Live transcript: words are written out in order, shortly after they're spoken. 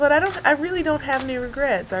But I really don't have any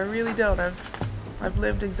regrets. I really don't. I've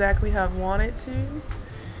lived exactly how I've wanted to.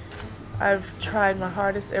 I've tried my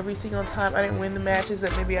hardest every single time. I didn't win the matches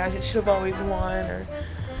that maybe I should have always won,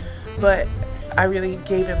 but I really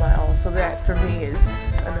gave it my all. So that for me is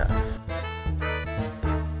enough.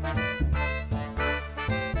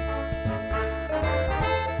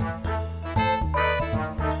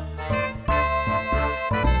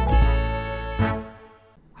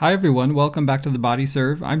 Hi everyone, welcome back to The Body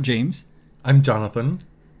Serve. I'm James. I'm Jonathan.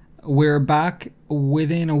 We're back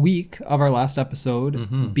within a week of our last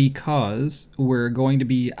episode because we're going to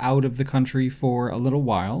be out of the country for a little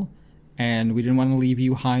while, and we didn't want to leave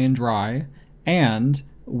you high and dry, and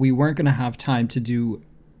we weren't going to have time to do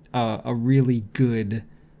a really good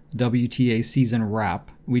WTA season wrap.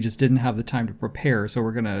 We just didn't have the time to prepare, so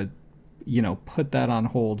we're going to, put that on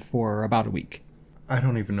hold for about a week. I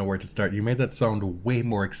don't even know where to start. You made that sound way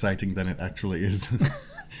more exciting than it actually is.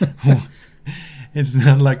 It's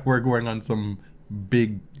not like we're going on some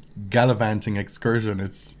big gallivanting excursion.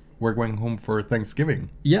 We're going home for Thanksgiving.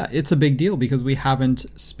 Yeah, it's a big deal because we haven't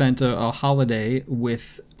spent a holiday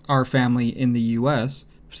with our family in the U.S.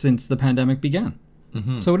 since the pandemic began.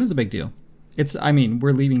 Mm-hmm. So it is a big deal. It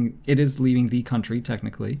is leaving the country,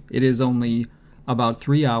 technically. It is only about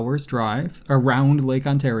 3 hours drive around Lake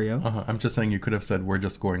Ontario. I'm just saying you could have said we're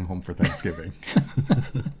just going home for Thanksgiving.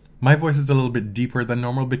 My voice is a little bit deeper than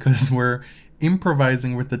normal because we're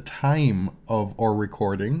improvising with the time of our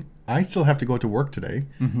recording. I still have to go to work today.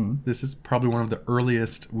 Mm-hmm. This is probably one of the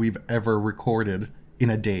earliest we've ever recorded in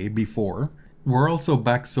a day before. We're also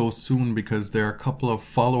back so soon because there are a couple of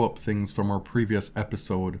follow-up things from our previous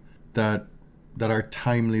episode that are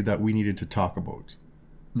timely that we needed to talk about.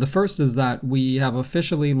 The first is that we have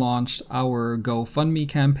officially launched our GoFundMe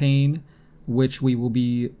campaign, which we will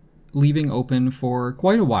be leaving open for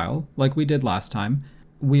quite a while, like we did last time.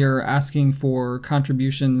 We are asking for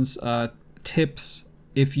contributions, tips,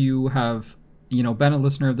 if you have, been a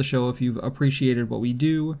listener of the show, if you've appreciated what we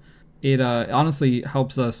do. It honestly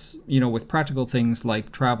helps us, with practical things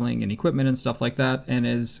like traveling and equipment and stuff like that, and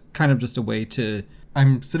is kind of just a way to...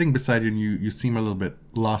 I'm sitting beside you and you seem a little bit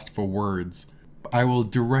lost for words. I will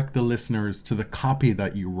direct the listeners to the copy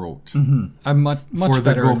that you wrote. Mm-hmm. I'm much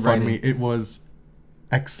better at writing. For the GoFundMe. It was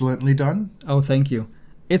excellently done. Oh, thank you.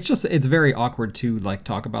 It's very awkward to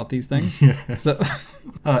talk about these things. Yes.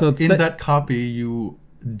 In that copy, you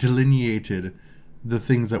delineated the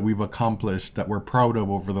things that we've accomplished that we're proud of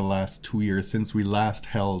over the last 2 years since we last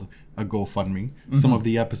held a GoFundMe. Mm-hmm. Some of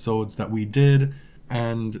the episodes that we did,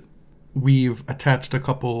 and we've attached a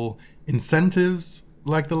couple incentives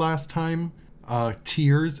like the last time.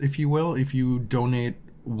 Tiers, if you will. If you donate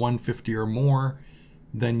 $150 or more,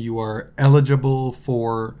 then you are eligible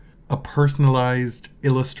for a personalized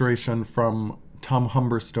illustration from Tom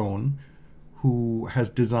Humberstone, who has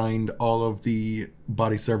designed all of the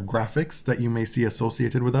BodyServe graphics that you may see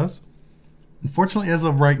associated with us. Unfortunately, as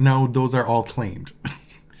of right now, those are all claimed.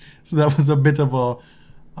 So that was a bit of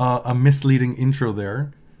a misleading intro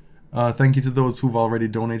there. Thank you to those who've already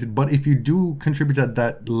donated. But if you do contribute at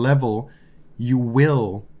that level, you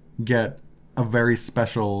will get a very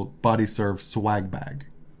special BodyServe swag bag.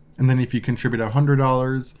 And then if you contribute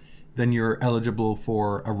 $100, then you're eligible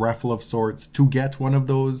for a raffle of sorts to get one of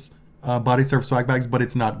those BodyServe swag bags, but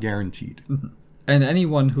it's not guaranteed. Mm-hmm. And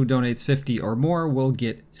anyone who donates $50 or more will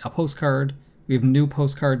get a postcard. We have new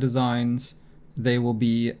postcard designs. They will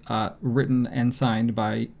be written and signed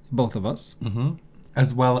by both of us. Mm-hmm.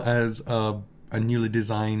 As well as a newly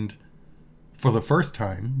designed, for the first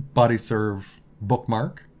time, BodyServe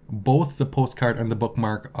bookmark. Both the postcard and the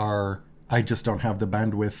bookmark are I just don't have the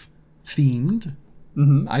bandwidth themed.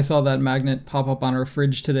 Mm-hmm. I saw that magnet pop up on our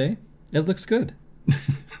fridge today. It looks good.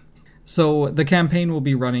 So the campaign will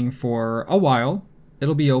be running for a while.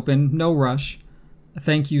 It'll be open, no rush.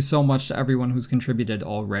 Thank you so much to everyone who's contributed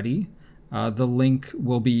already. The link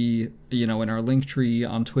will be, in our link tree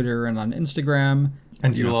on Twitter and on Instagram.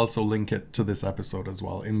 And you'll also link it to this episode as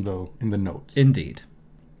well in the notes. Indeed.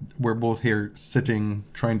 We're both here sitting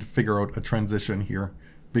trying to figure out a transition here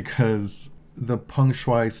because the Peng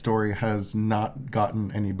Shuai story has not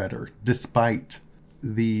gotten any better, despite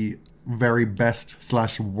the very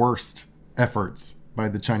best/worst efforts by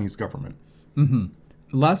the Chinese government. Mm-hmm.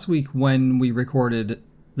 Last week when we recorded,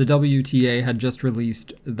 the WTA had just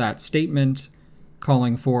released that statement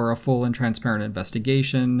calling for a full and transparent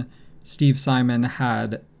investigation. Steve Simon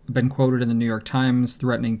had been quoted in the New York Times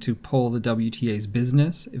threatening to pull the WTA's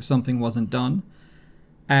business if something wasn't done.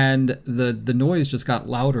 And the noise just got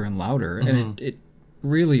louder and louder. Mm-hmm. And it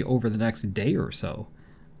really, over the next day or so,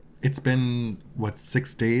 it's been,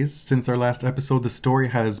 6 days since our last episode. The story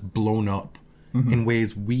has blown up in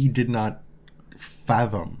ways we did not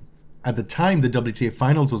fathom. At the time, the WTA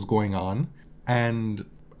Finals was going on, and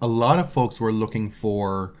a lot of folks were looking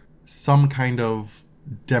for some kind of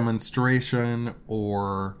demonstration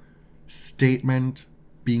or statement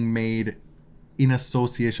being made in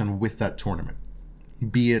association with that tournament.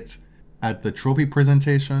 Be it at the trophy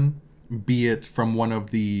presentation, be it from one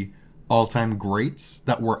of the all-time greats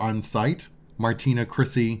that were on site. Martina,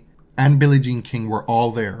 Chrissy, and Billie Jean King were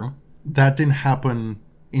all there. That didn't happen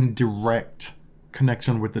in direct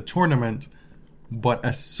connection with the tournament, but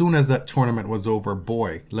as soon as that tournament was over,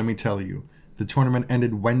 boy, let me tell you, the tournament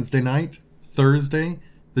ended Wednesday night. Thursday,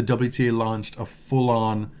 the WTA launched a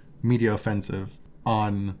full-on media offensive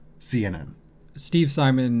on CNN. Steve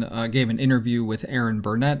Simon gave an interview with Erin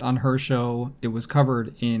Burnett on her show. It was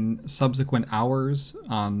covered in subsequent hours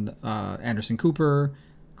on Anderson Cooper.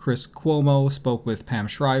 Chris Cuomo spoke with Pam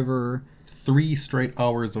Shriver. 3 straight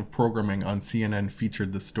hours of programming on CNN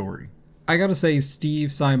featured the story. I gotta say,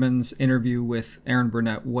 Steve Simon's interview with Erin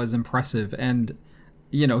Burnett was impressive. And,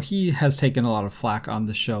 you know, he has taken a lot of flack on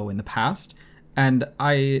the show in the past. And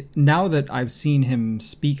now that I've seen him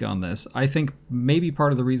speak on this, I think maybe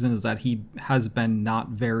part of the reason is that he has been not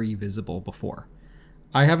very visible before.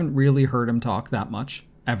 I haven't really heard him talk that much,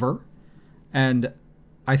 ever. And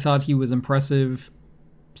I thought he was impressive,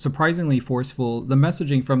 surprisingly forceful. The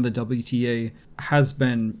messaging from the WTA has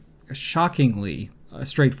been shockingly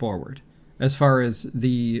straightforward as far as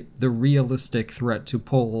the realistic threat to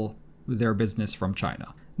pull their business from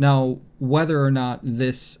China. Now, whether or not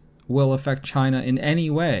this will affect China in any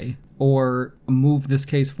way or move this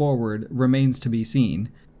case forward remains to be seen.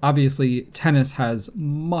 Obviously, tennis has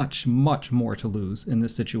much, much more to lose in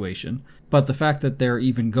this situation, but the fact that they're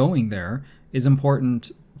even going there is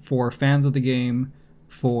important for fans of the game,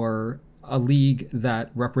 for a league that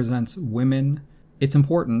represents women. It's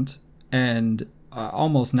important and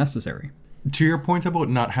almost necessary. To your point about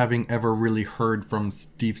not having ever really heard from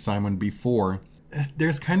Steve Simon before,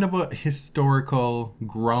 there's kind of a historical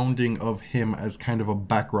grounding of him as kind of a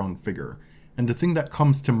background figure. And the thing that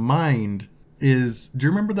comes to mind is, do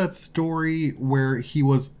you remember that story where he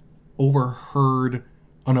was overheard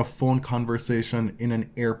on a phone conversation in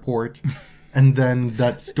an airport? And then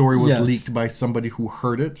that story was leaked by somebody who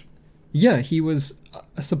heard it? Yeah, he was,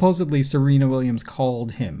 supposedly Serena Williams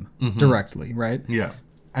called him directly, right? Yeah.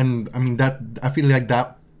 And I mean, that I feel like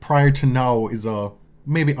that prior to now is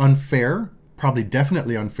maybe unfair, probably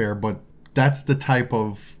definitely unfair, but that's the type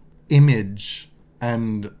of image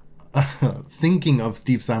and thinking of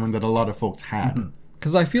Steve Simon that a lot of folks had.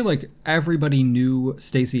 Because I feel like everybody knew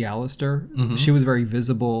Stacey Alister. She was very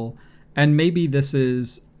visible, and maybe this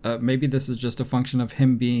is just a function of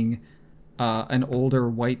him being an older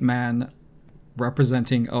white man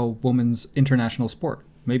representing a woman's international sport.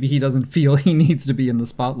 Maybe he doesn't feel he needs to be in the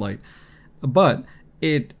spotlight, but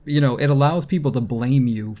it allows people to blame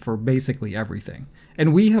you for basically everything.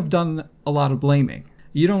 And we have done a lot of blaming.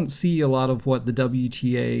 You don't see a lot of what the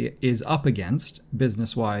WTA is up against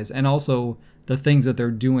business-wise, and also the things that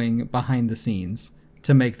they're doing behind the scenes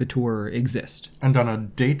to make the tour exist. And on a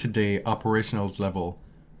day-to-day operationals level,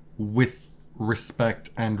 with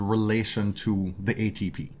respect and relation to the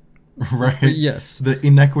ATP, right? Yes. The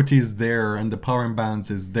inequities there and the power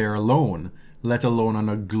imbalances there alone, let alone on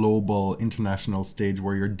a global international stage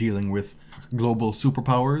where you're dealing with global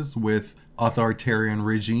superpowers, with authoritarian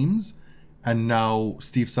regimes. And now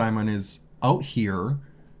Steve Simon is out here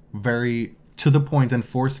very to the point and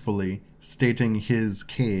forcefully stating his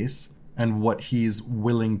case and what he's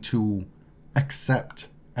willing to accept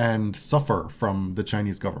and suffer from the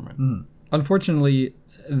Chinese government. Unfortunately,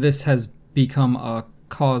 this has become a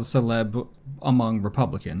cause celeb among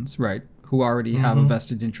Republicans, right? Who already have a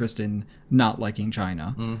vested interest in not liking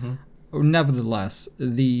China. Nevertheless,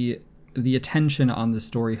 the attention on this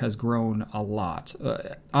story has grown a lot.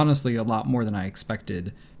 Honestly, a lot more than I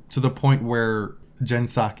expected. To the point where Jen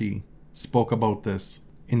Psaki spoke about this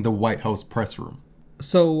in the White House press room.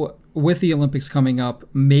 So, with the Olympics coming up,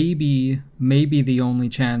 maybe the only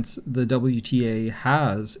chance the WTA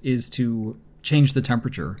has is to change the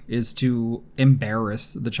temperature, is to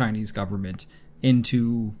embarrass the Chinese government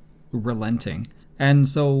into relenting. And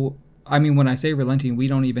so, I mean, when I say relenting, we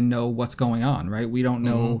don't even know what's going on, right? We don't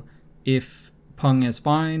know if Peng is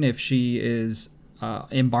fine, if she is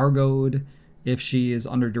embargoed, if she is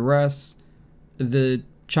under duress. The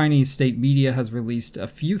Chinese state media has released a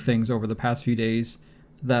few things over the past few days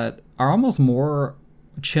that are almost more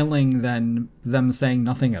chilling than them saying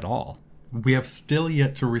nothing at all. We have still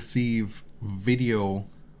yet to receive video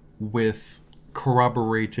with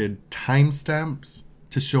corroborated timestamps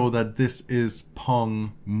to show that this is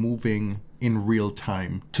Peng moving in real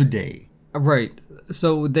time today. Right.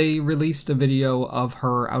 So they released a video of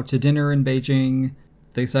her out to dinner in Beijing.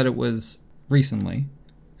 They said it was recently.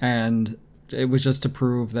 And it was just to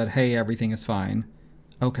prove that, hey, everything is fine.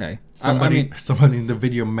 Okay. Somebody in the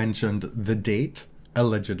video mentioned the date,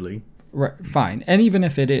 allegedly. Right. Fine. And even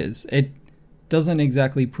if it is, it doesn't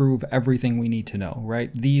exactly prove everything we need to know, right?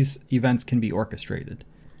 These events can be orchestrated.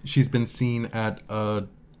 She's been seen at a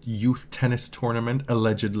youth tennis tournament,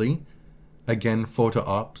 allegedly. Again, photo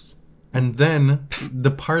ops. And then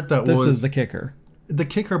the part that this is the kicker. The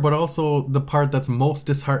kicker, but also the part that's most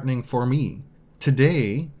disheartening for me.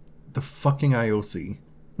 Today, the fucking IOC,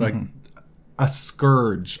 like a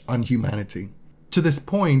scourge on humanity. To this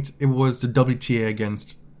point, it was the WTA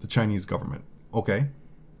against the Chinese government. Okay?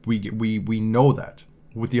 We know that.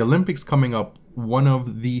 With the Olympics coming up, one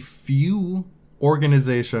of the few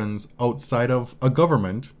organizations outside of a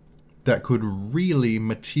government that could really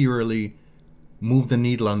materially move the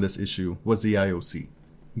needle on this issue was the IOC,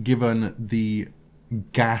 given the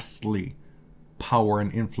ghastly power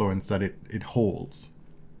and influence that it holds.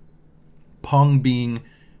 Peng being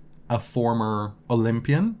a former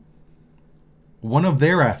Olympian, one of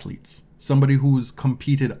their athletes, somebody who's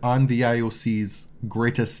competed on the IOC's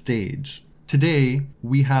greatest stage. Today,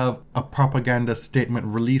 we have a propaganda statement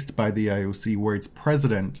released by the IOC where its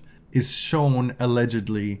president is shown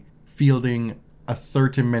allegedly fielding a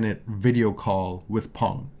 30-minute video call with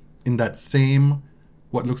Peng in that same,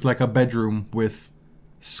 what looks like a bedroom with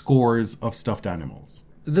scores of stuffed animals.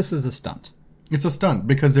 This is a stunt. It's a stunt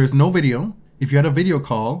because there's no video. If you had a video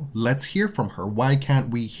call, let's hear from her. Why can't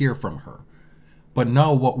we hear from her? But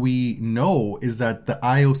now what we know is that the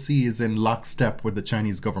IOC is in lockstep with the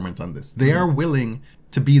Chinese government on this. They are willing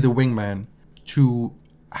to be the wingman to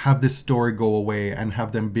have this story go away and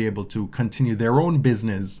have them be able to continue their own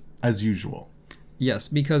business as usual. Yes,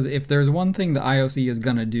 because if there's one thing the IOC is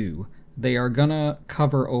going to do, they are going to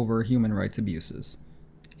cover over human rights abuses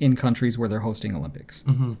in countries where they're hosting Olympics.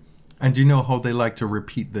 Mm-hmm. And do you know how they like to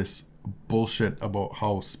repeat this bullshit about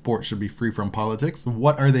how sport should be free from politics?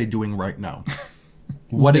 What are they doing right now?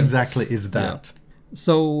 What exactly is that? Yeah.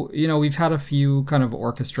 So, we've had a few kind of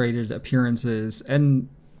orchestrated appearances, and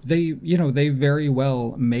they very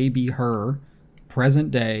well may be her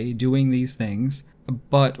present day doing these things.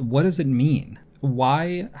 But what does it mean?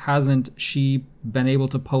 Why hasn't she been able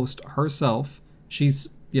to post herself? She's,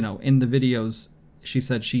 in the videos, she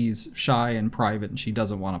said she's shy and private and she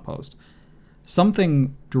doesn't want to post.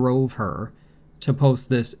 Something drove her to post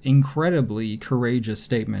this incredibly courageous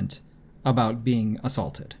statement about being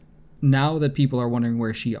assaulted. Now that people are wondering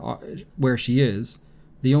where she is,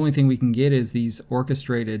 the only thing we can get is these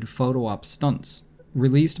orchestrated photo op stunts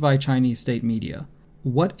released by Chinese state media.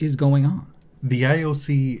 What is going on? The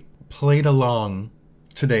IOC played along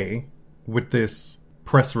today with this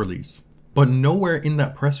press release, but nowhere in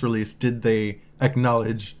that press release did they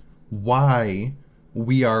acknowledge why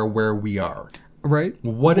we are where we are. Right.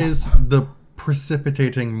 What is the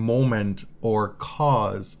precipitating moment or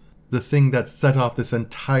cause, the thing that set off this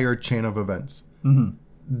entire chain of events? Mm-hmm.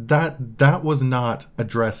 That was not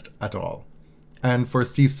addressed at all. And for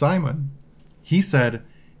Steve Simon, he said,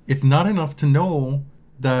 it's not enough to know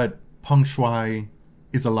that Peng Shuai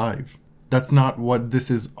is alive. That's not what this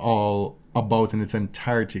is all about in its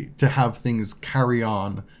entirety, to have things carry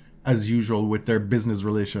on as usual with their business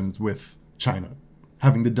relations with China,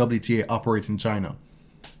 having the WTA operate in China.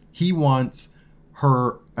 He wants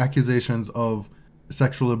her accusations of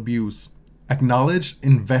sexual abuse acknowledged,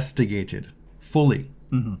 investigated fully.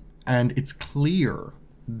 Mm-hmm. And it's clear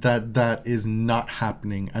that that is not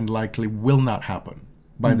happening and likely will not happen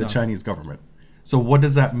by the Chinese government. So what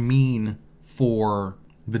does that mean for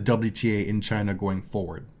the WTA in China going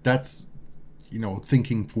forward? That's,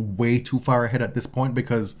 thinking way too far ahead at this point,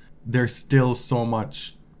 because there's still so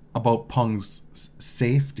much about Peng's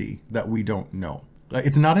safety that we don't know.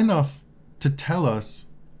 It's not enough to tell us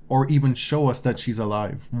or even show us that she's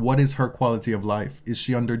alive. What is her quality of life? Is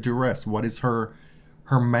she under duress? What is her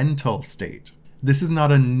mental state? This is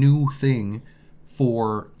not a new thing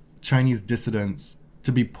for Chinese dissidents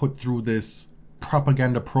to be put through this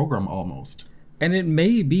propaganda program almost. And it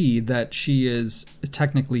may be that she is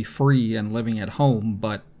technically free and living at home,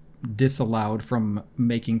 but disallowed from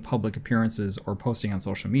making public appearances or posting on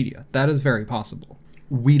social media. That is very possible.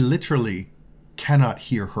 We literally cannot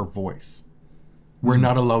hear her voice. We're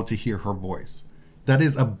not allowed to hear her voice. That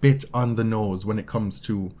is a bit on the nose when it comes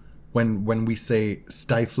to when we say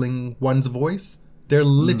stifling one's voice. They're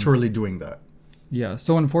literally doing that. Yeah,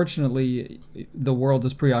 so unfortunately, the world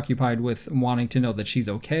is preoccupied with wanting to know that she's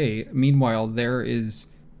okay. Meanwhile, there is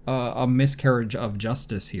a miscarriage of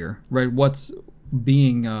justice here, right? What's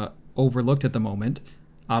being overlooked at the moment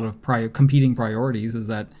out of competing priorities is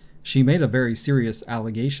that she made a very serious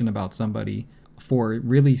allegation about somebody for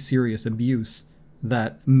really serious abuse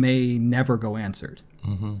that may never go answered.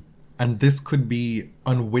 Mm-hmm. And this could be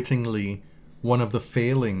unwittingly one of the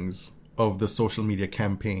failings of the social media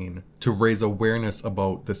campaign to raise awareness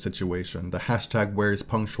about the situation. The hashtag where's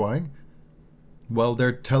Peng Shuai? Well,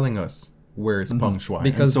 they're telling us where's Peng Shuai.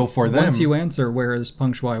 Because and so for them, once you answer where's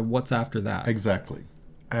Peng Shuai, what's after that? Exactly.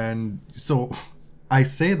 And so I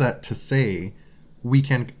say that to say we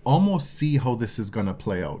can almost see how this is going to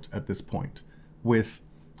play out at this point, with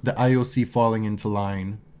the IOC falling into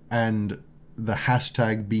line and the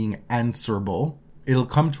hashtag being answerable. It'll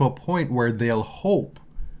come to a point where they'll hope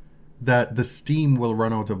that the steam will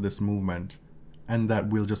run out of this movement and that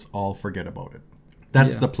we'll just all forget about it.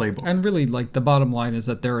 That's the playbook. And really, like, the bottom line is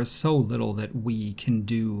that there is so little that we can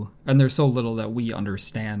do, and there's so little that we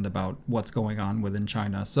understand about what's going on within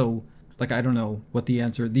China. So, like, I don't know what the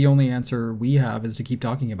only answer we have is to keep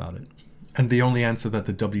talking about it. And the only answer that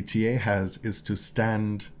the WTA has is to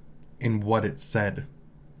stand in what it said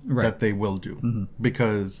that they will do. Mm-hmm.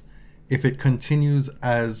 Because if it continues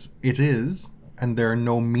as it is, and there are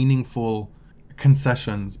no meaningful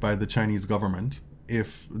concessions by the Chinese government,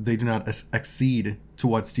 if they do not accede to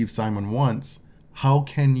what Steve Simon wants, how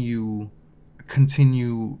can you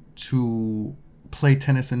continue to play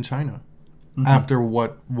tennis in China after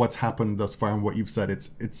what's happened thus far and what you've said?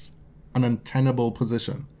 It's an untenable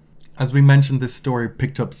position. As we mentioned, this story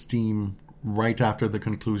picked up steam right after the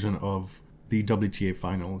conclusion of the WTA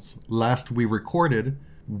finals. Last we recorded,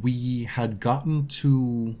 we had gotten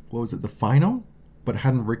to, the final? But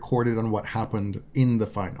hadn't recorded on what happened in the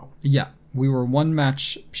final. Yeah, we were one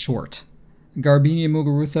match short. Garbiñe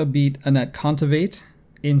Muguruza beat Anett Kontaveit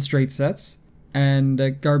in straight sets, and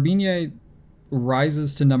Garbiñe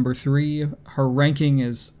rises to number 3. Her ranking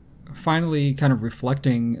is finally kind of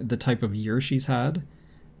reflecting the type of year she's had.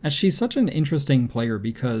 And she's such an interesting player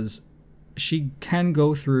because she can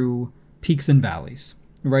go through peaks and valleys,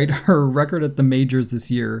 right? Her record at the majors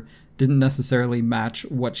this year didn't necessarily match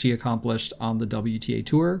what she accomplished on the WTA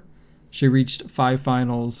Tour. She reached 5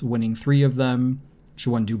 finals, winning 3 of them. She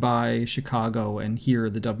won Dubai, Chicago, and here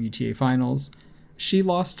the WTA finals. She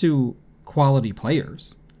lost to quality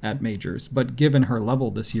players at majors, but given her level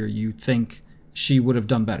this year, you'd think she would have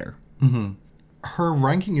done better. Mm-hmm. Her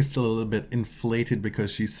ranking is still a little bit inflated because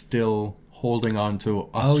she's still holding on to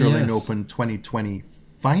Australian Open 2020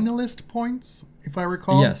 finalist points, if I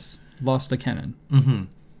recall. Yes, lost to Kenin. Mm-hmm.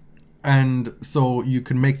 And so you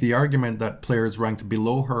can make the argument that players ranked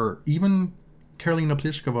below her, even Karolina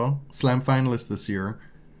Pliskova, slam finalist this year,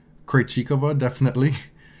 Krejcikova, definitely,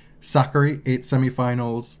 Sakkari, 8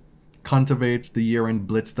 semifinals, Kontaveit, the year-end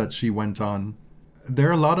blitz that she went on. There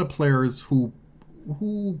are a lot of players who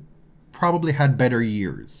probably had better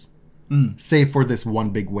years, save for this one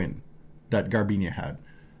big win that Garbiñe had.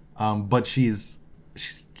 But she's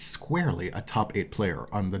squarely a top 8 player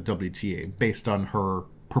on the WTA based on her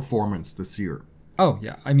performance this year. Oh,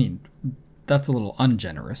 yeah. I mean, that's a little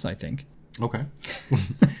ungenerous, I think. Okay.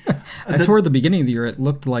 Toward the beginning of the year, it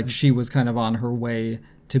looked like she was kind of on her way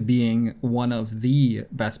to being one of the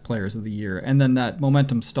best players of the year. And then that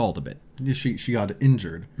momentum stalled a bit. She got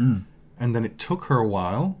injured. And then it took her a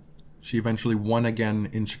while. She eventually won again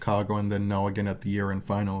in Chicago and then now again at the year-end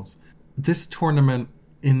finals. This tournament,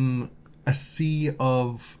 in a sea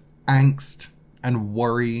of angst and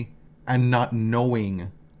worry and not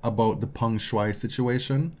knowing about the Peng Shuai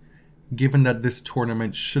situation, given that this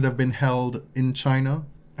tournament should have been held in China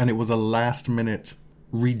and it was a last-minute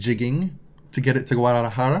rejigging to get it to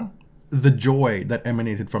Guadalajara, the joy that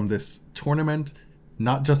emanated from this tournament,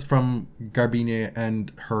 not just from Garbiñe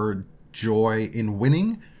and her joy in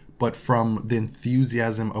winning, but from the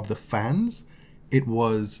enthusiasm of the fans, it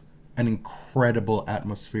was an incredible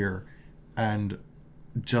atmosphere and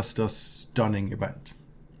just a stunning event.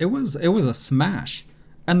 It was a smash.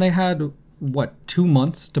 And they had, 2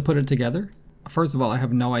 months to put it together? First of all, I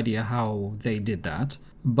have no idea how they did that.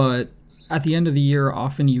 But at the end of the year,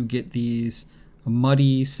 often you get these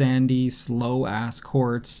muddy, sandy, slow-ass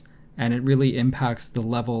courts, and it really impacts the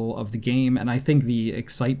level of the game. And I think the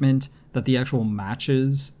excitement that the actual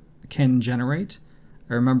matches can generate.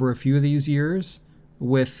 I remember a few of these years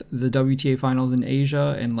with the WTA finals in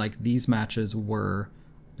Asia, and these matches were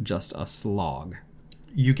just a slog.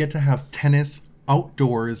 You get to have tennis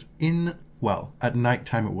outdoors at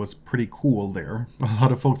nighttime it was pretty cool there. A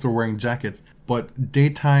lot of folks were wearing jackets, but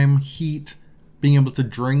daytime heat being able to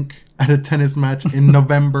drink at a tennis match in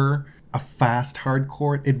November, a fast hard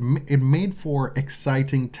court. It made for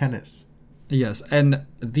exciting tennis. Yes, and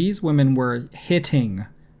these women were hitting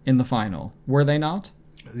in the final, were they not?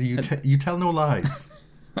 You tell no lies.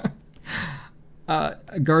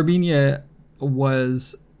 Garbiñe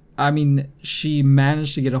was, I mean, she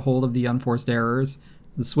managed to get a hold of the unforced errors.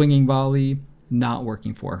 The swinging volley, not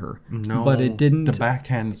working for her. No, but it didn't. The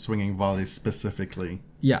backhand swinging volley specifically.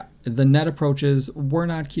 Yeah, the net approaches were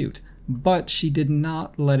not cute, but she did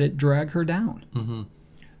not let it drag her down. Mm-hmm.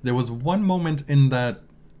 There was one moment in that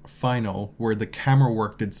final where the camera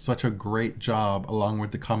work did such a great job, along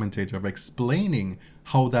with the commentator, of explaining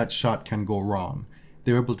how that shot can go wrong.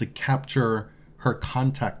 They were able to capture her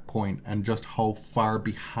contact point and just how far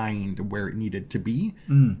behind where it needed to be.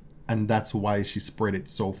 And that's why she spread it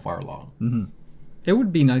so far long. Mm-hmm. It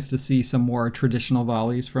would be nice to see some more traditional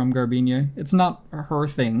volleys from Garbiñe. It's not her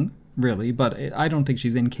thing, really, but I don't think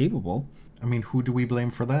she's incapable. I mean, who do we blame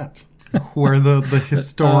for that? Who are the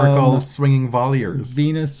historical swinging volleyers?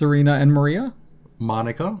 Venus, Serena, and Maria?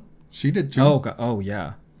 Monica? She did too. Oh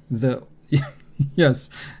yeah. Yes,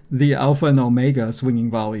 the alpha and omega swinging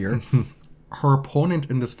volleyer. Her opponent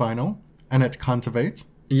in this final, Anett Kontaveit.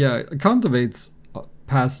 Yeah, Kontaveit's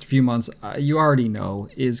past few months, you already know,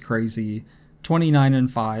 is crazy.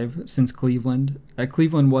 29-5 since Cleveland.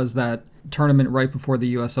 Cleveland was that tournament right before the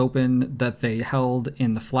U.S. Open that they held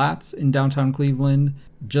in the flats in downtown Cleveland.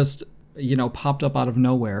 Just, popped up out of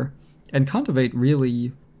nowhere. And Kontaveit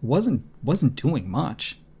really wasn't doing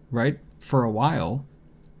much, right, for a while.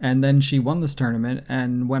 And then she won this tournament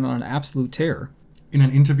and went on an absolute tear. In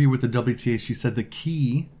an interview with the WTA, she said the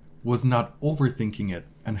key was not overthinking it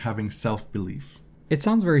and having self-belief. It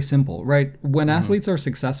sounds very simple, right? When athletes are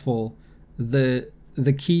successful, the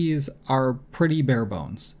keys are pretty bare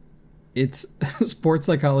bones. It's sports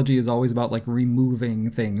psychology is always about like removing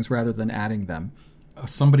things rather than adding them.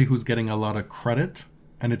 Somebody who's getting a lot of credit,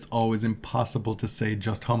 and it's always impossible to say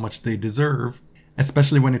just how much they deserve,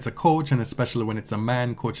 especially when it's a coach and especially when it's a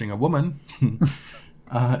man coaching a woman,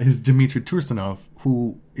 is Dmitry Tursunov,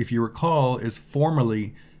 who, if you recall, is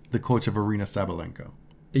formerly the coach of Aryna Sabalenka.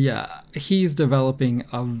 Yeah, he's developing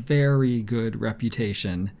a very good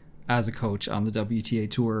reputation as a coach on the WTA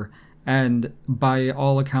Tour, and by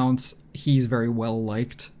all accounts, he's very well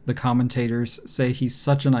liked. The commentators say he's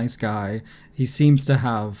such a nice guy. He seems to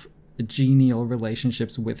have genial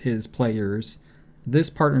relationships with his players. This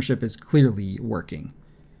partnership is clearly working.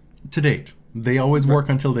 To date. They always work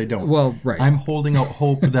until they don't. Well, right. I'm holding out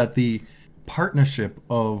hope that the partnership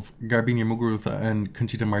of Garbiñe Muguruza and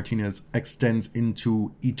Conchita Martinez extends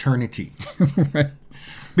into eternity. Right.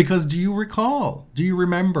 Because do you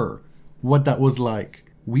remember what that was like?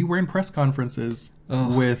 We were in press conferences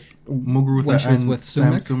with Muguruza and with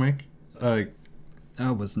Sam Sumik.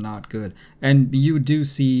 That was not good. And you do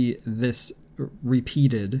see this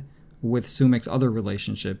repeated with Sumik's other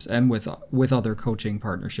relationships and with other coaching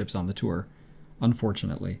partnerships on the tour,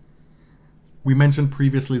 unfortunately. We mentioned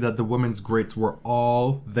previously that the women's greats were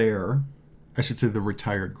all there. I should say the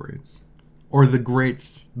retired greats. Or the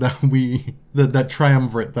greats that that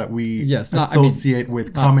triumvirate that we associate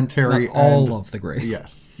with commentary. Not all of the greats.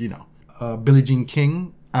 Yes, Billie Jean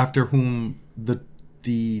King, after whom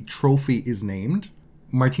the trophy is named.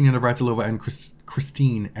 Martina Navratilova and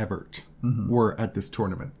Christine Evert were at this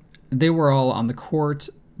tournament. They were all on the court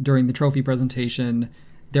during the trophy presentation.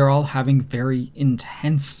 They're all having very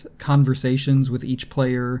intense conversations with each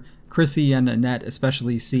player. Chrissy and Anett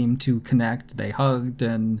especially seemed to connect. They hugged,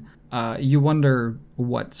 and you wonder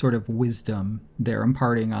what sort of wisdom they're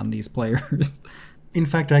imparting on these players. In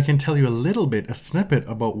fact, I can tell you a snippet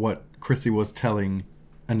about what Chrissy was telling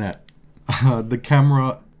Anett.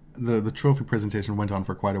 The trophy presentation went on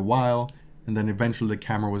for quite a while, and then eventually the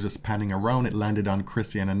camera was just panning around. It landed on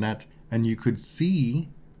Chrissy and Anett, and you could see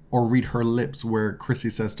or read her lips where Chrissy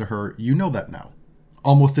says to her, "You know that now."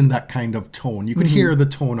 Almost in that kind of tone. You could hear the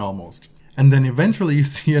tone almost. And then eventually you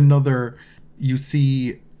see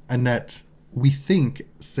Anett, we think,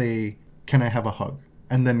 say, "Can I have a hug?"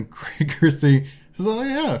 And then Chrissy says, "Oh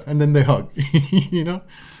yeah," and then they hug,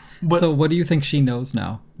 But, so what do you think she knows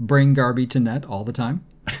now? Bring Garby to net all the time?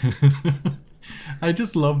 I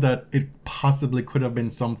just love that it possibly could have been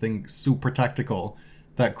something super tactical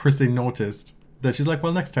that Chrissy noticed, that she's like,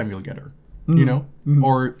 well, next time you'll get her,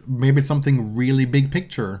 Or maybe something really big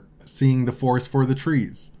picture, seeing the forest for the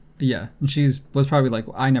trees. Yeah, and she was probably like,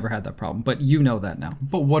 I never had that problem, but you know that now.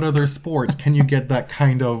 But what other sport can you get that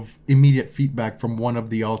kind of immediate feedback from one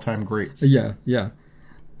of the all-time greats? Yeah.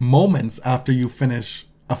 Moments after you finish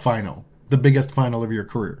a final, the biggest final of your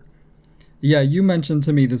career. Yeah, you mentioned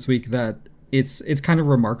to me this week that it's kind of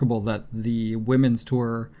remarkable that the women's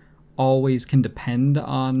tour always can depend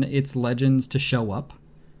on its legends to show up.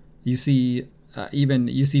 You see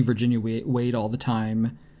Virginia Wade all the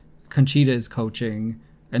time. Conchita is coaching,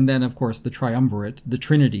 and then of course the triumvirate, the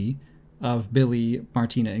Trinity of Billie,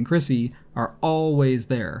 Martina, and Chrissy are always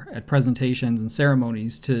there at presentations and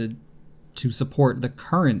ceremonies to support the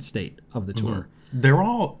current state of the tour. They're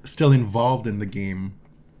all still involved in the game,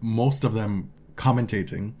 most of them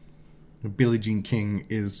commentating. Billie Jean King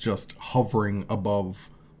is just hovering above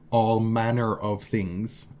all manner of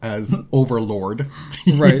things as overlord,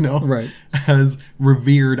 right, right, as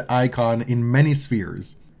revered icon in many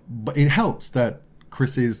spheres. But it helps that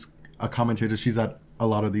Chris is a commentator. She's at a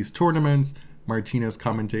lot of these tournaments. Martina's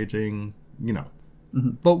commentating,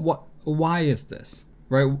 But why is this,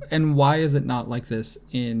 right? And why is it not like this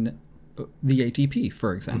in the ATP,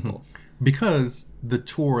 for example? Because the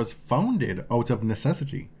tour is founded out of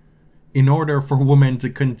necessity. In order for women to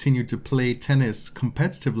continue to play tennis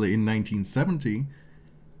competitively in 1970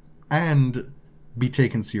 and be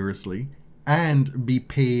taken seriously and be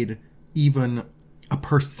paid even a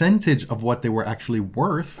percentage of what they were actually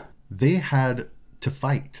worth, they had to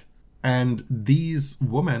fight. And these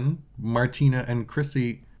women, Martina and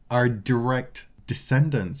Chrissy, are direct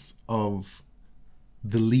descendants of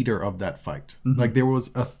the leader of that fight. Like, there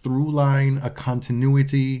was a through line, a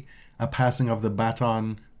continuity, a passing of the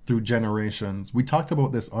baton through generations. We talked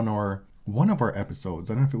about this on one of our episodes.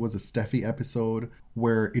 I don't know if it was a Steffi episode,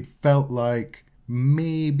 where it felt like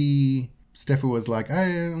maybe Steffi was like, I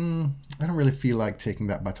don't really feel like taking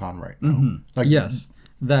that baton right now. Like, yes,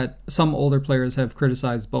 that some older players have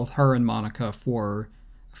criticized both her and Monica for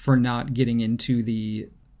not getting into the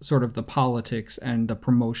sort of the politics and the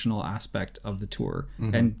promotional aspect of the tour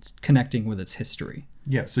and connecting with its history.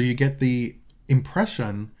 Yeah, so you get the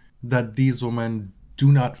impression that these women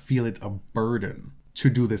do not feel it a burden to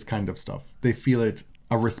do this kind of stuff. They feel it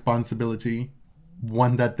a responsibility,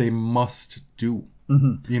 one that they must do,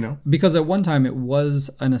 Because at one time it was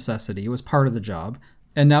a necessity. It was part of the job.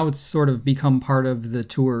 And now it's sort of become part of the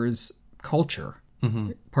tour's culture,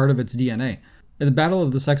 part of its DNA. The Battle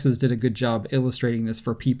of the Sexes did a good job illustrating this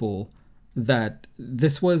for people, that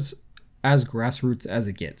this was as grassroots as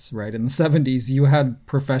it gets, right? In the 70s, you had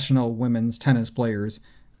professional women's tennis players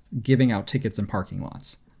giving out tickets in parking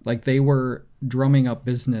lots. Like, they were drumming up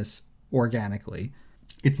business organically.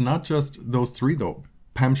 It's not just those three, though.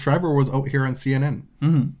 Pam Shriver was out here on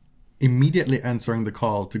CNN, immediately answering the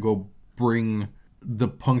call to go bring the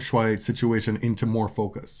Peng Shuai situation into more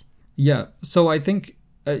focus. Yeah, so I think,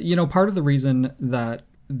 part of the reason that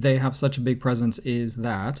they have such a big presence is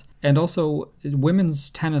that, and also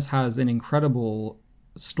women's tennis has an incredible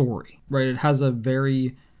story, right? It has a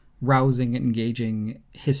very rousing and engaging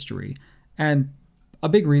history. And a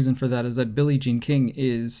big reason for that is that Billie Jean King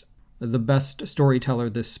is the best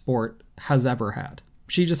storyteller this sport has ever had.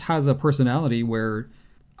 She just has a personality where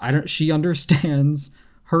she understands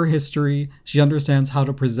her history. She understands how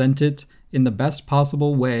to present it in the best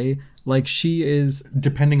possible way. Like, she is...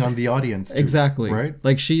 Depending on the audience, too, exactly. Right?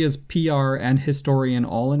 Like, she is PR and historian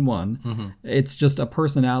all in one. It's just a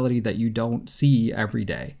personality that you don't see every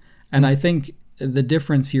day. And I think the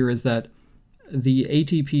difference here is that the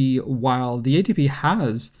ATP, while the ATP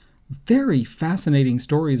has very fascinating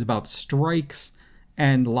stories about strikes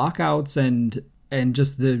and lockouts and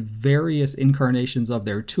just the various incarnations of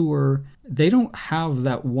their tour, they don't have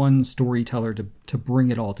that one storyteller to bring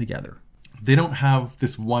it all together. They don't have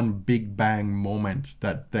this one big bang moment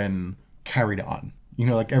that then carried on.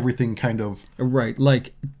 Like, everything kind of... Right,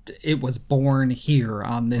 like, it was born here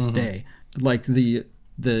on this day. Like, the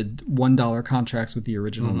 $1 contracts with the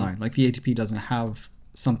original nine. Like, the ATP doesn't have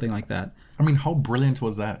something like that. I mean, how brilliant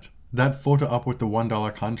was that? That photo up with the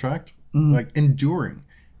 $1 contract? Like, enduring.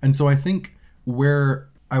 And so I think where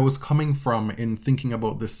I was coming from in thinking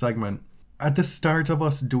about this segment, at the start of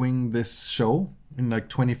us doing this show, in like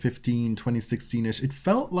 2015, 2016-ish, it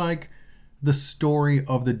felt like the story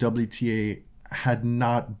of the WTA had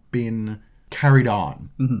not been carried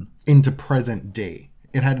on into present day.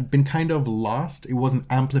 It had been kind of lost. It wasn't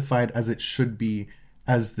amplified as it should be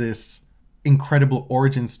as this incredible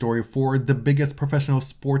origin story for the bigged professional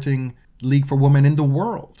sporting league for women in the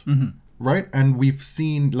world. Right? And we've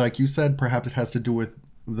seen, like you said, perhaps it has to do with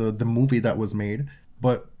the movie that was made,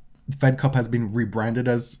 but the Fed Cup has been rebranded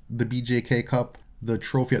as the BJK Cup. The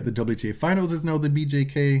trophy at the WTA Finals is now the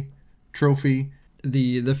BJK trophy.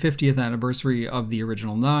 The 50th anniversary of the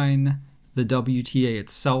original nine, the WTA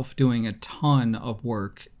itself doing a ton of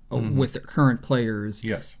work with the current players,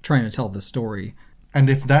 yes, trying to tell the story. And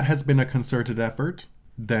if that has been a concerted effort,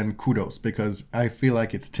 then kudos, because I feel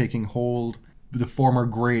like it's taking hold. The former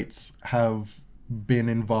greats have been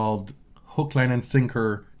involved hook, line, and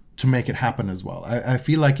sinker to make it happen as well. I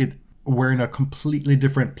feel like we're in a completely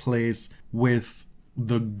different place with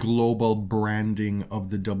the global branding of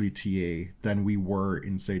the WTA than we were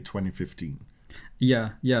in, say, 2015.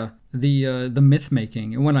 Yeah. The myth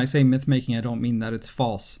making, and when I say myth making, I don't mean that it's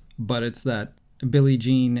false, but it's that Billie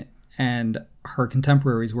Jean and her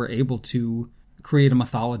contemporaries were able to create a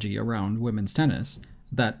mythology around women's tennis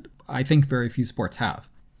that I think very few sports have.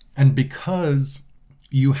 And because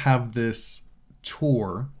you have this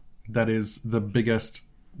tour that is the biggest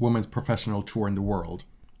women's professional tour in the world,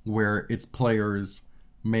 where its players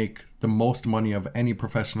make the most money of any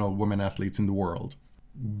professional women athletes in the world,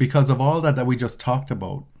 because of all that we just talked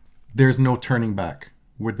about, there's no turning back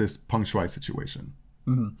with this Peng Shuai situation.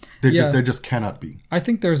 Mm-hmm. There just cannot be. I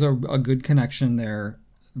think there's a good connection there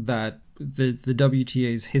that the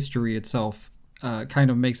WTA's history itself kind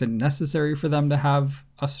of makes it necessary for them to have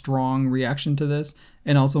a strong reaction to this,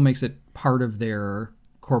 and also makes it part of their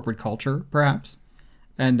corporate culture, perhaps.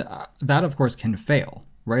 And that, of course, can fail,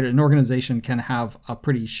 right? An organization can have a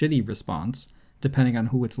pretty shitty response, depending on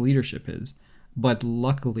who its leadership is. But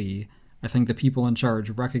luckily, I think the people in charge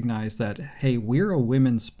recognize that, hey, we're a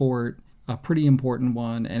women's sport, a pretty important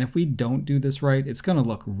one, and if we don't do this right, it's going to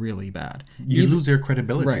look really bad. You lose your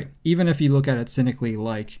credibility. Right. Even if you look at it cynically,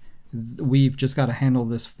 like, we've just got to handle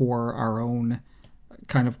this for our own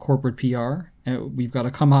kind of corporate PR, and we've got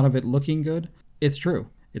to come out of it looking good. It's true.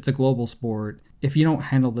 It's a global sport. If you don't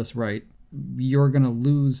handle this right, you're going to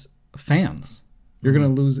lose fans. You're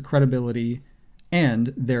going to lose credibility,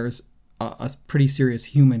 and there's a pretty serious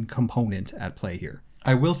human component at play here.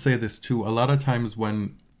 I will say this too. A lot of times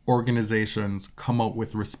when organizations come out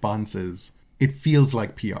with responses, it feels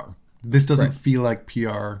like PR. This doesn't feel like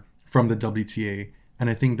PR from the WTA. And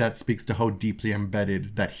I think that speaks to how deeply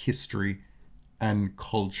embedded that history and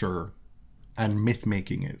culture and myth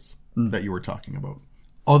making is that you were talking about.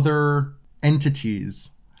 Other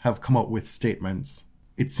entities have come out with statements.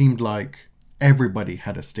 It seemed like everybody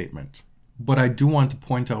had a statement. But I do want to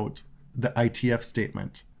point out the ITF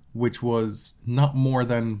statement, which was not more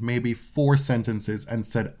than maybe 4 sentences and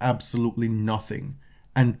said absolutely nothing,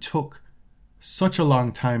 and took such a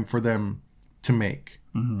long time for them to make.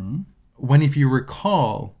 Mm-hmm. When, if you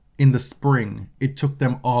recall, in the spring, it took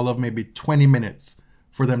them all of maybe 20 minutes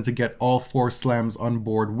for them to get all 4 slams on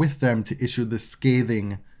board with them to issue the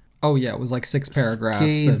scathing... Oh yeah, it was like 6 paragraphs.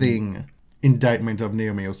 Scathing indictment of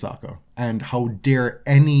Naomi Osaka. And how dare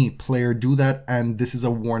any player do that, and this is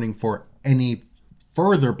a warning for any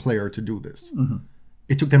further player to do this. Mm-hmm.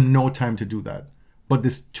 It took them no time to do that. But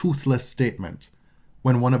this toothless statement,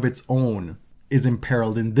 when one of its own is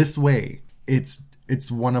imperiled in this way, it's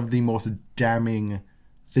one of the most damning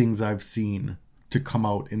things I've seen to come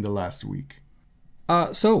out in the last week.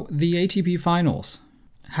 So the ATP finals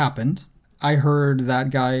happened. I heard that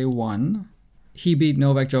guy won. He beat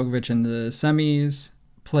Novak Djokovic in the semis,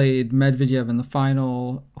 played Medvedev in the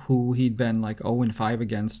final, who he'd been like 0-5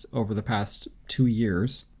 against over the past 2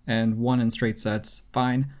 years, and won in straight sets.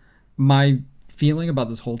 Fine. My feeling about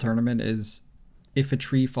this whole tournament is, if a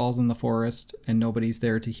tree falls in the forest and nobody's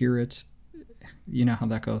there to hear it, you know how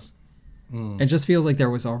that goes. It just feels like there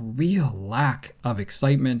was a real lack of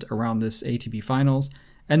excitement around this ATP finals.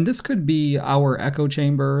 And this could be our echo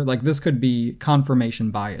chamber. Like, this could be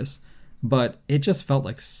confirmation bias. But it just felt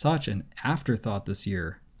like such an afterthought this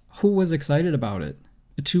year. Who was excited about it?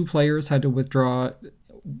 2 players had to withdraw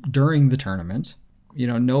during the tournament. You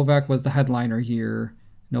know, Novak was the headliner here.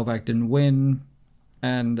 Novak didn't win.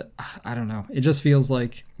 And I don't know. It just feels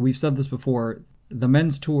like, we've said this before, the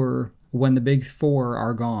men's tour, when the big 4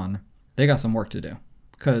 are gone, they got some work to do.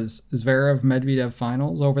 Because Zverev Medvedev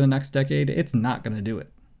finals over the next decade, it's not going to do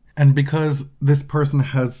it. And because this person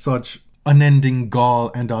has such unending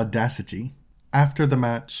gall and audacity, after the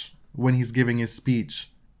match, when he's giving his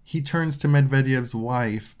speech, he turns to Medvedev's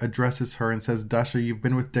wife, addresses her, and says, "Dasha, you've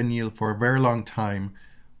been with Daniil for a very long time.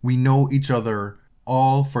 We know each other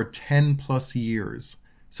all for 10 plus years.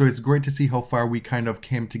 So it's great to see how far we kind of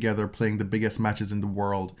came together playing the biggest matches in the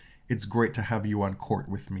world. It's great to have you on court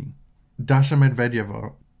with me." Dasha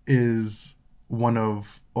Medvedeva is one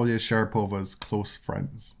of Olya Sharapova's close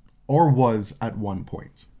friends, or was at one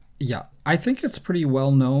point. Yeah, I think it's pretty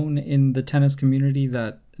well known in the tennis community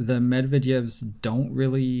that the Medvedevs don't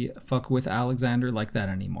really fuck with Alexander like that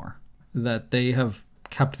anymore. That they have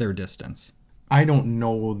kept their distance. I don't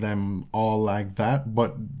know them all like that,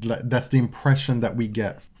 but that's the impression that we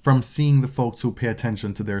get from seeing the folks who pay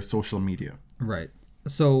attention to their social media. Right.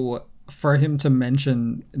 So for him to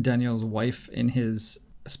mention Daniil's wife in his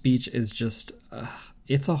speech is just,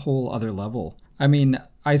 it's a whole other level. I mean,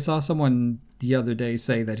 I saw someone the other day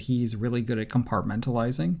say that he's really good at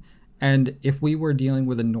compartmentalizing. And if we were dealing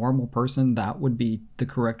with a normal person, that would be the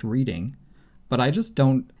correct reading. But I just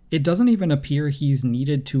don't, it doesn't even appear he's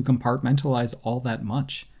needed to compartmentalize all that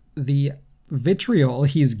much. The vitriol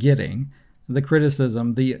he's getting, the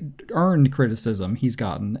criticism, the earned criticism he's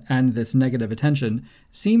gotten, and this negative attention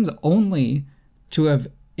seems only to have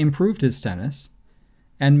improved his tennis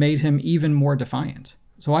and made him even more defiant.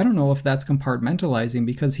 So I don't know if that's compartmentalizing,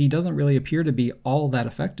 because he doesn't really appear to be all that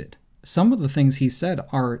affected. Some of the things he said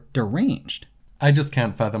are deranged. I just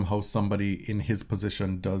can't fathom how somebody in his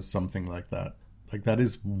position does something like that. Like, that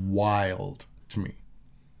is wild to me.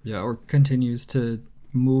 Yeah, or continues to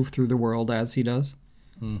move through the world as he does.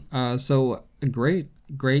 So a great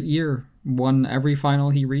year. Won every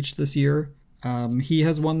final he reached this year. He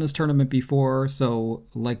has won this tournament before, so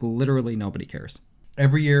like literally nobody cares.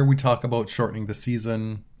 Every year we talk about shortening the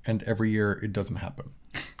season, and every year it doesn't happen.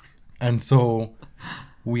 And so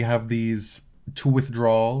we have these 2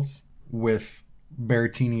 withdrawals with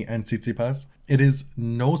Berrettini and Tsitsipas. It is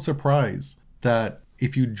no surprise that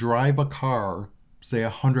if you drive a car, say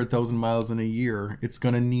 100,000 miles in a year, it's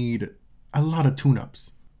going to need a lot of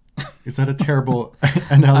tune-ups. Is that a terrible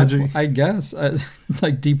analogy? I guess. It's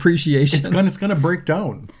like depreciation. It's going to break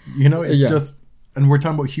down. You know, it's just, and we're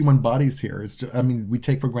talking about human bodies here. It's just, I mean, we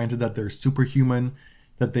take for granted that they're superhuman,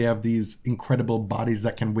 that they have these incredible bodies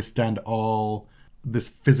that can withstand all this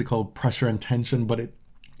physical pressure and tension, but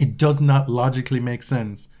it does not logically make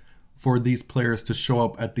sense for these players to show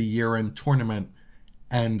up at the year-end tournament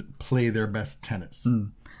and play their best tennis.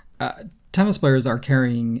 Tennis players are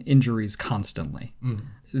carrying injuries constantly.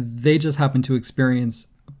 They just happen to experience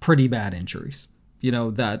pretty bad injuries. You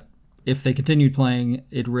know, that if they continued playing,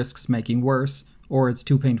 it risks making worse, or it's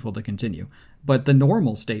too painful to continue. But the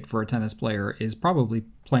normal state for a tennis player is probably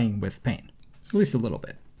playing with pain, at least a little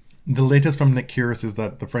bit. The latest from Nick Kyrgios is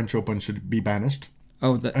that the French Open should be banished.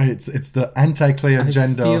 Oh, it's the anti-clay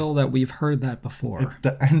agenda. I feel that we've heard that before. It's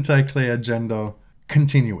the anti-clay agenda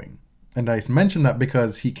continuing. And I mentioned that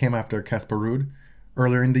because he came after Casper Ruud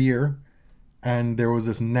earlier in the year. And there was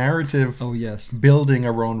this narrative building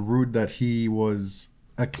around Ruud that he was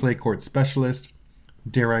a clay court specialist.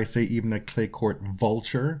 Dare I say even a clay court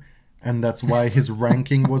vulture. And that's why his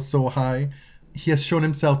ranking was so high. He has shown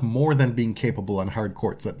himself more than being capable on hard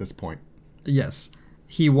courts at this point. Yes.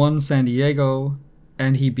 He won San Diego,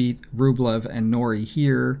 and he beat Rublev and Norrie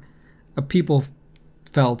here. People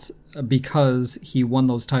felt because he won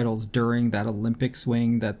those titles during that Olympic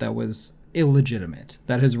swing that was illegitimate,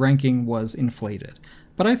 that his ranking was inflated.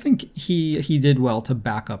 But I think he did well to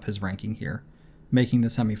back up his ranking here, making the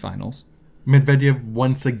semifinals. Medvedev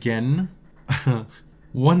once again,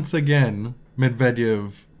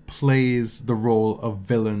 Medvedev plays the role of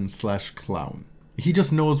villain/clown. He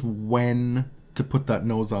just knows when to put that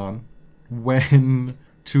nose on, when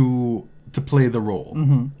to play the role.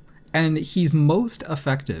 Mm-hmm. And he's most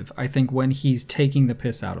effective, I think, when he's taking the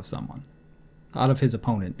piss out of someone, out of his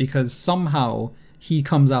opponent, because somehow he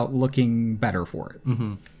comes out looking better for it.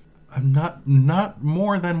 Mm-hmm. I'm not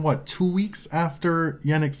more than 2 weeks after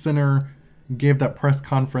Jannik Sinner gave that press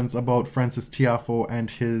conference about Frances Tiafoe and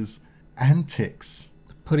his antics.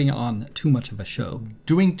 Putting on too much of a show.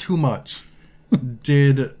 Doing too much.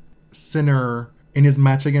 Did Sinner, in his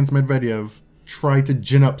match against Medvedev, try to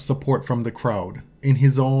gin up support from the crowd in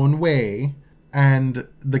his own way? And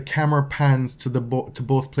the camera pans to to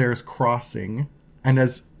both players crossing. And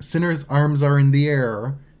as Sinner's arms are in the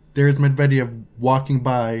air, there's Medvedev walking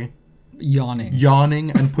by,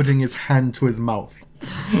 yawning and putting his hand to his mouth.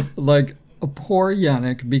 Like, poor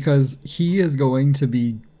Jannik, because he is going to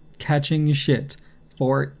be catching shit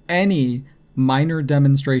for any minor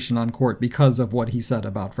demonstration on court because of what he said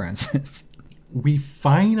about Frances. We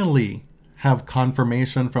finally have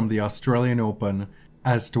confirmation from the Australian Open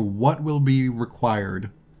as to what will be required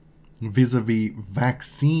vis-a-vis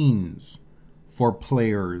vaccines for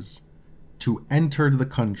players to enter the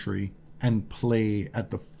country and play at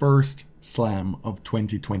the first Slam of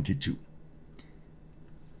 2022.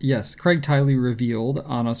 Yes, Craig Tiley revealed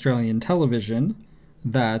on Australian television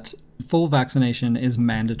that full vaccination is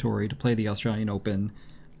mandatory to play the Australian Open,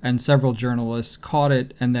 and several journalists caught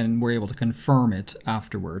it and then were able to confirm it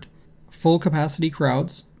afterward. Full capacity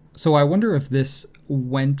crowds. So I wonder if this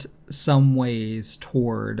went some ways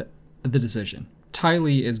toward the decision.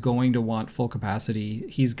 Tiley is going to want full capacity.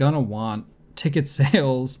 He's going to want ticket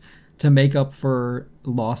sales to make up for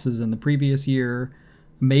losses in the previous year.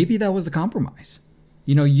 Maybe that was the compromise.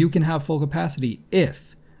 You know, you can have full capacity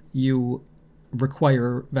if you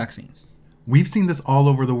require vaccines. We've seen this all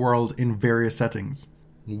over the world in various settings,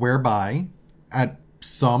 whereby at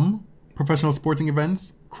some professional sporting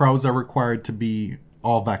events, crowds are required to be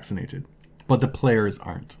all vaccinated, but the players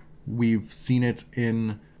aren't. We've seen it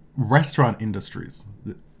in restaurant industries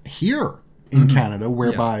here in Canada,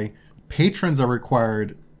 whereby patrons are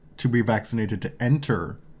required to be vaccinated to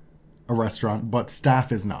enter a restaurant, but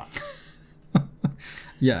staff is not.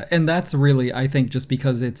 Yeah, and that's really, I think, just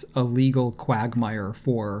because it's a legal quagmire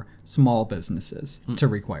for small businesses to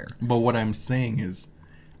require. But what I'm saying is,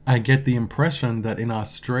 I get the impression that in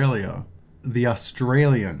Australia, the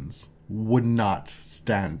Australians would not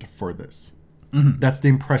stand for this. That's the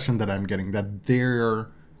impression that I'm getting, that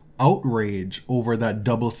their outrage over that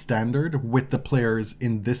double standard with the players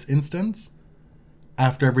in this instance,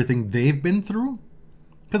 after everything they've been through,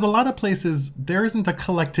 because a lot of places, there isn't a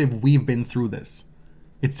collective, we've been through this.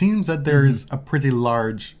 It seems that there's a pretty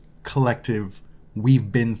large collective,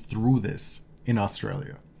 we've been through this in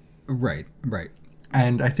Australia. Right.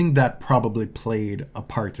 And I think that probably played a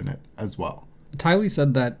part in it as well. Tiley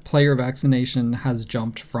said that player vaccination has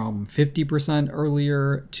jumped from 50%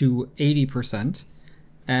 earlier to 80%,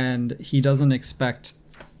 and he doesn't expect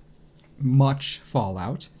much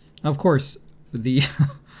fallout. Of course, the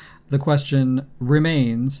question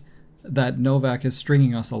remains that Novak is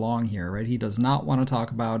stringing us along here, right? He does not want to talk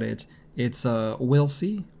about it. It's we'll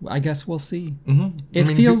see. I guess we'll see. It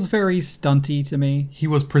feels very stunty to me. He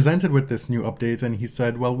was presented with this new update, and he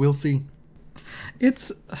said, well, we'll see.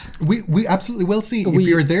 We absolutely will see. If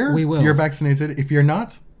you're there, you're vaccinated. If you're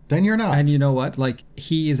not, then you're not. And you know what? Like,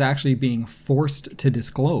 he is actually being forced to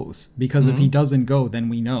disclose, because if he doesn't go, then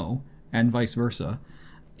we know, and vice versa.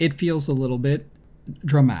 It feels a little bit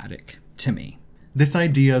dramatic to me. This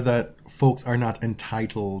idea that folks are not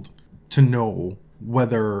entitled to know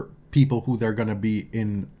whether people who they're going to be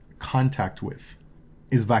in contact with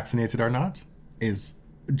is vaccinated or not is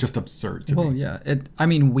just absurd to me. Well, yeah.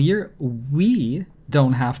 We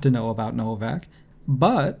don't have to know about Novak,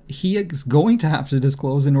 but he is going to have to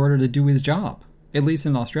disclose in order to do his job, at least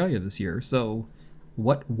in Australia this year. So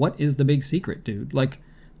what is the big secret, dude? Like,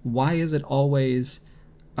 why is it always,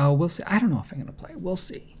 oh, we'll see. I don't know if I'm going to play. We'll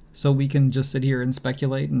see. So we can just sit here and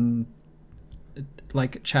speculate and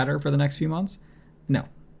like chatter for the next few months? No.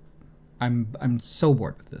 I'm so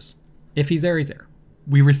bored with this. If he's there, he's there.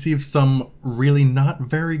 We received some really not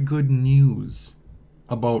very good news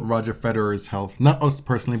about Roger Federer's health. Not us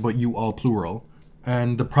personally, but you all plural.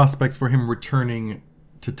 And the prospects for him returning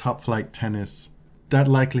to top flight tennis, that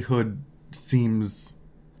likelihood seems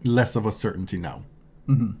less of a certainty now.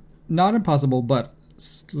 Not impossible, but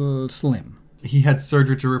slim. He had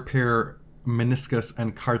surgery to repair meniscus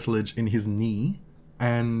and cartilage in his knee.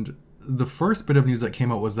 And the first bit of news that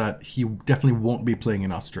came out was that he definitely won't be playing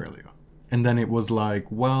in Australia. And then it was like,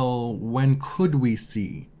 well, when could we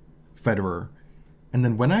see Federer? And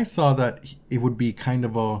then when I saw that it would be kind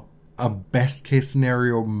of a best case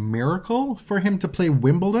scenario miracle for him to play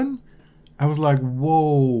Wimbledon, I was like,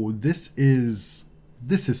 whoa, this is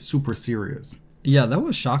super serious. Yeah, that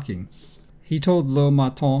was shocking. He told Le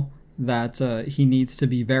Matin that he needs to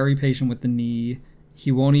be very patient with the knee.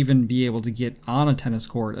 He won't even be able to get on a tennis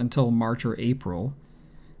court until March or April.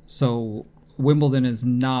 So Wimbledon is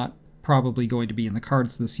not probably going to be in the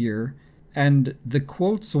cards this year. And the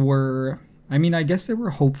quotes were, I mean, I guess they were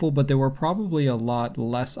hopeful, but they were probably a lot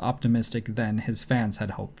less optimistic than his fans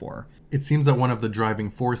had hoped for. It seems that one of the driving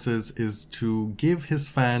forces is to give his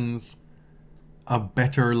fans a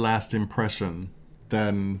better last impression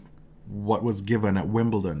than what was given at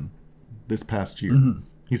Wimbledon this past year.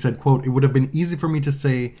 He said, quote, "It would have been easy for me to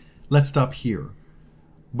say, let's stop here.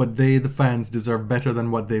 But they, the fans, deserve better than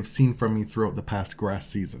what they've seen from me throughout the past grass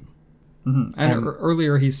season." And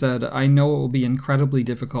earlier he said, "I know it will be incredibly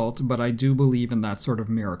difficult, but I do believe in that sort of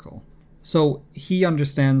miracle." So he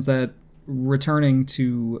understands that returning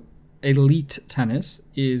to elite tennis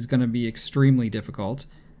is going to be extremely difficult.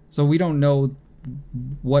 So we don't know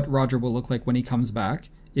what Roger will look like when he comes back,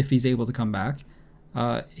 if he's able to come back.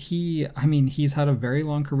 He's had a very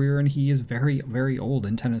long career and he is very, very old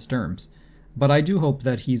in tennis terms. But I do hope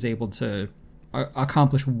that he's able to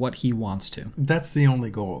accomplish what he wants to. That's the only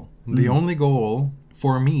goal. The only goal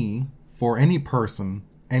for me, for any person,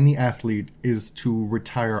 any athlete, is to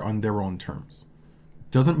retire on their own terms.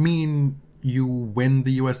 Doesn't mean you win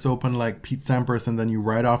the US Open like Pete Sampras and then you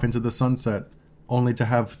ride off into the sunset only to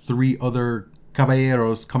have 3 other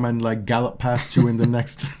caballeros come and like gallop past you in the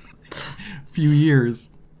next few years.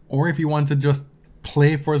 Or if you want to just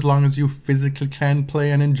play for as long as you physically can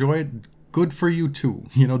play and enjoy it, good for you too.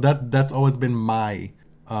 You know, that's always been my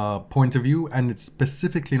point of view, and it's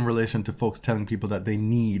specifically in relation to folks telling people that they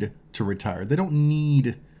need to retire. They don't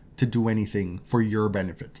need to do anything for your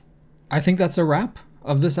benefit. I think that's a wrap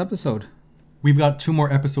of this episode. We've got 2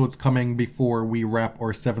 more episodes coming before we wrap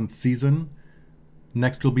our 7th season.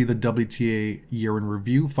 Next will be the WTA Year in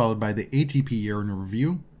Review, followed by the ATP Year in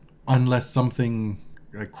Review. Unless something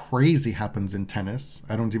crazy happens in tennis.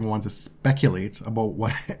 I don't even want to speculate about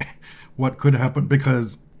what could happen,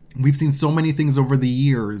 because we've seen so many things over the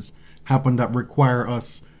years happen that require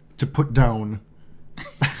us to put down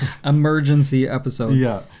emergency episode.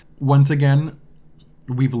 Yeah. Once again,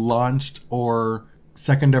 we've launched our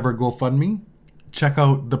 2nd ever GoFundMe. Check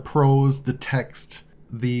out the prose, the text,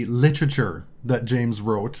 the literature that James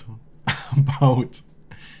wrote about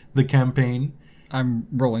the campaign. I'm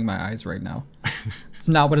rolling my eyes right now. It's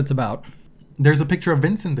not what it's about. There's a picture of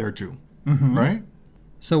Vincent there too, right?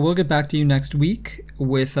 So we'll get back to you next week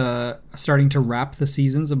with starting to wrap the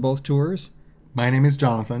seasons of both tours. My name is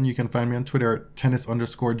Jonathan. You can find me on Twitter at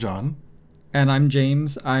tennis_John. And I'm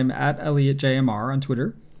James. I'm at ElliotJMR on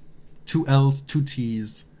Twitter. 2 L's, 2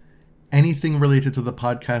 T's. Anything related to the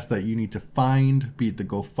podcast that you need to find, be it the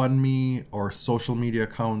GoFundMe or social media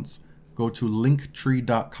accounts, go to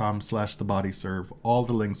linktree.com/thebodyserve. All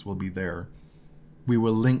the links will be there. We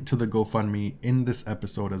will link to the GoFundMe in this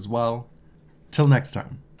episode as well. Till next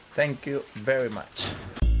time. Thank you very much.